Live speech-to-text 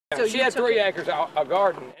She had 3 acres of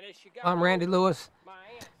garden. I'm Randy Lewis,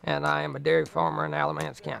 and I am a dairy farmer in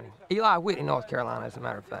Alamance County. Eli Whitney, North Carolina, as a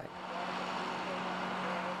matter of fact.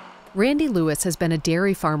 Randy Lewis has been a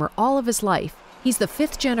dairy farmer all of his life. He's the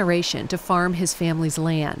 5th generation to farm his family's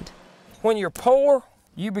land. When you're poor,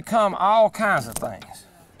 you become all kinds of things.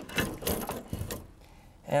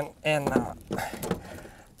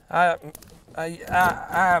 I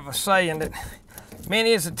have a saying that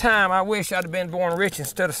many is the time I wish I'd have been born rich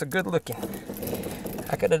instead of so good looking.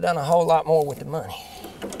 I could have done a whole lot more with the money.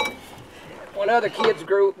 When other kids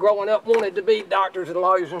growing up wanted to be doctors and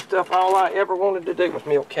lawyers and stuff, all I ever wanted to do was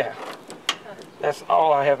milk cows. That's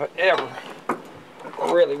all I have ever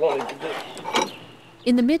really wanted to do.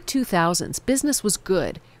 In the mid-2000s, business was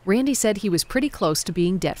good. Randy said he was pretty close to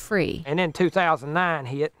being debt-free. And then 2009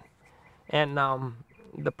 hit, and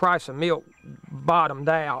the price of milk bottomed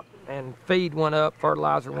out, and feed went up,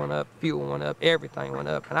 fertilizer went up, fuel went up, everything went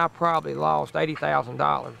up, and I probably lost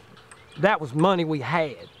 $80,000. That was money we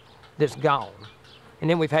had that's gone. And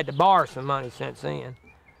then we've had to borrow some money since then.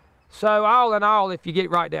 So all in all, if you get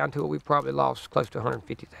right down to it, we've probably lost close to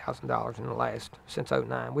 $150,000 in the last, since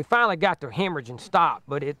 '09. We finally got the hemorrhaging stopped,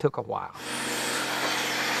 but it took a while.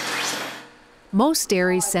 Most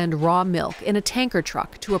dairies send raw milk in a tanker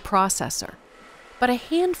truck to a processor. But a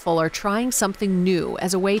handful are trying something new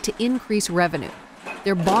as a way to increase revenue.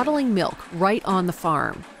 They're bottling milk right on the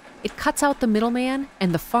farm. It cuts out the middleman,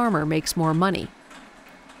 and the farmer makes more money.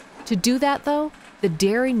 To do that, though, the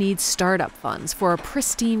dairy needs startup funds for a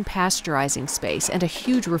pristine pasteurizing space and a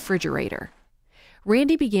huge refrigerator.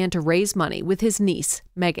 Randy began to raise money with his niece,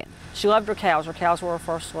 Megan. She loved her cows. Her cows were her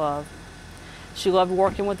first love. She loved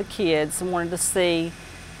working with the kids and wanted to see,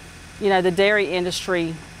 you know, the dairy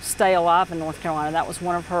industry stay alive in North Carolina. That was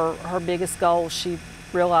one of her biggest goals. She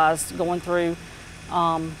realized going through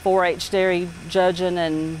 4-H dairy judging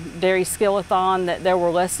and dairy skill-a-thon that there were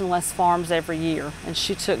less and less farms every year, and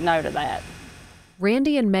she took note of that.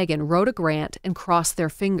 Randy and Megan wrote a grant and crossed their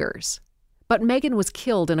fingers. But Megan was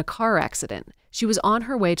killed in a car accident. She was on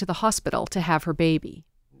her way to the hospital to have her baby.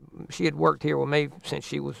 She had worked here with me since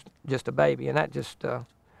she was just a baby, and that just, you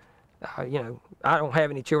know, I don't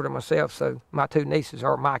have any children myself, so my 2 nieces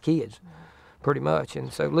are my kids, pretty much.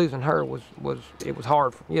 And so losing her was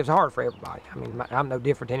hard. It was hard for everybody. I mean, I'm no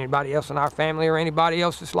different than anybody else in our family or anybody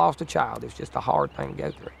else that's lost a child. It's just a hard thing to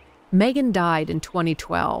go through. Megan died in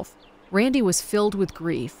 2012. Randy was filled with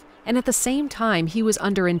grief, and at the same time, he was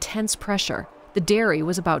under intense pressure. The dairy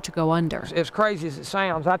was about to go under. As crazy as it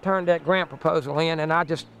sounds, I turned that grant proposal in, and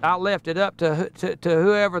I left it up to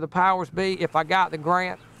whoever the powers be. If I got the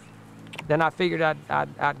grant, then I figured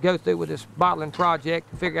I'd go through with this bottling project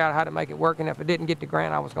and figure out how to make it work. And if I didn't get the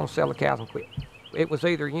grant, I was going to sell the cows and quit. It was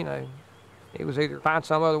either, you know, find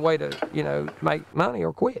some other way to, you know, make money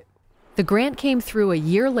or quit. The grant came through a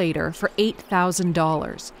year later for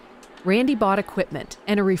 $8,000. Randy bought equipment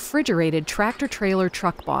and a refrigerated tractor-trailer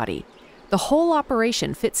truck body. The whole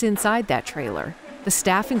operation fits inside that trailer. The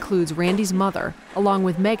staff includes Randy's mother, along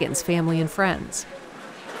with Megan's family and friends.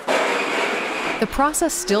 The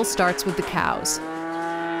process still starts with the cows.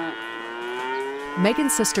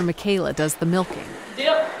 Megan's sister Michaela does the milking.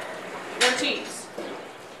 Dip, more cheese.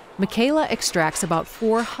 Michaela extracts about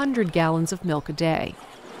 400 gallons of milk a day.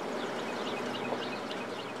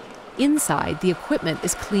 Inside, the equipment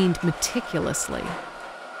is cleaned meticulously.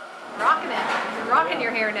 Rocking it. You're rocking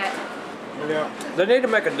your hairnet. Yeah. They need to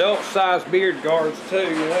make adult-sized beard guards, too,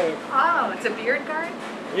 you know. Oh, it's a beard guard?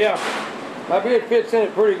 Yeah. My beard fits in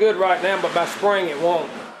it pretty good right now, but by spring it won't.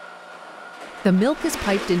 The milk is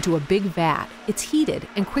piped into a big vat. It's heated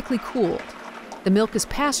and quickly cooled. The milk is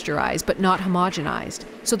pasteurized but not homogenized,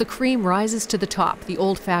 so the cream rises to the top the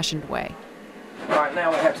old-fashioned way. Right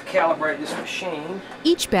now I have to calibrate this machine.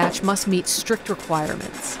 Each batch must meet strict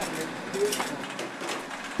requirements.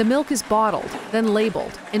 The milk is bottled, then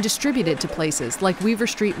labeled, and distributed to places like Weaver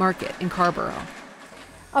Street Market in Carborough.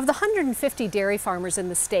 Of the 150 dairy farmers in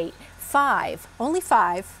the state, only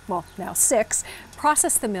five, well, now 6,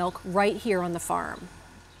 process the milk right here on the farm.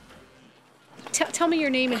 Tell me your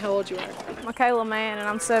name and how old you are. Michaela Mann, and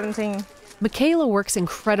I'm 17. Michaela works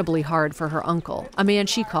incredibly hard for her uncle, a man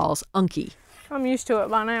she calls Unky. I'm used to it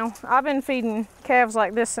by now. I've been feeding calves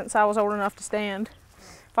like this since I was old enough to stand,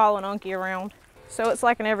 following Unky around. So it's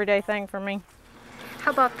like an everyday thing for me.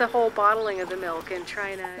 How about the whole bottling of the milk and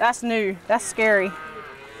trying to... That's new. That's scary.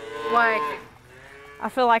 Why? I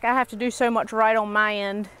feel like I have to do so much right on my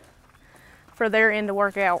end for their end to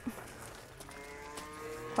work out.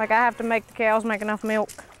 Like I have to make the cows make enough milk.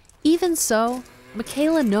 Even so,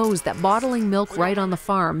 Michaela knows that bottling milk right on the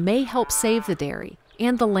farm may help save the dairy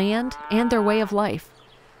and the land and their way of life.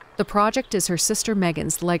 The project is her sister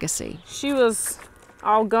Megan's legacy. She was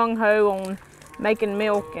all gung-ho on making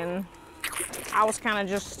milk, and I was kind of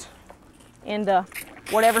just into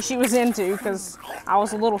whatever she was into because I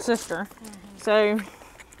was a little sister. So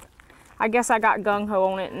I guess I got gung-ho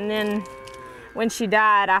on it, and then when she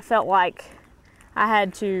died, I felt like I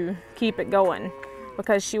had to keep it going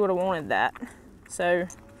because she would have wanted that. So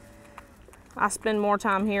I spend more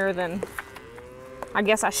time here than I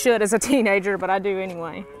guess I should as a teenager, but I do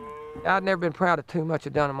anyway. I've never been proud of too much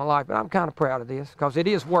I've done in my life, but I'm kind of proud of this because it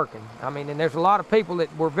is working. I mean, and there's a lot of people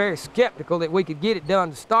that were very skeptical that we could get it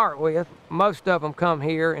done to start with. Most of them come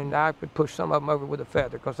here, and I could push some of them over with a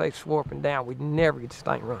feather because they swore up and down we'd never get this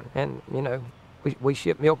thing running. And, you know, we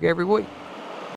ship milk every week.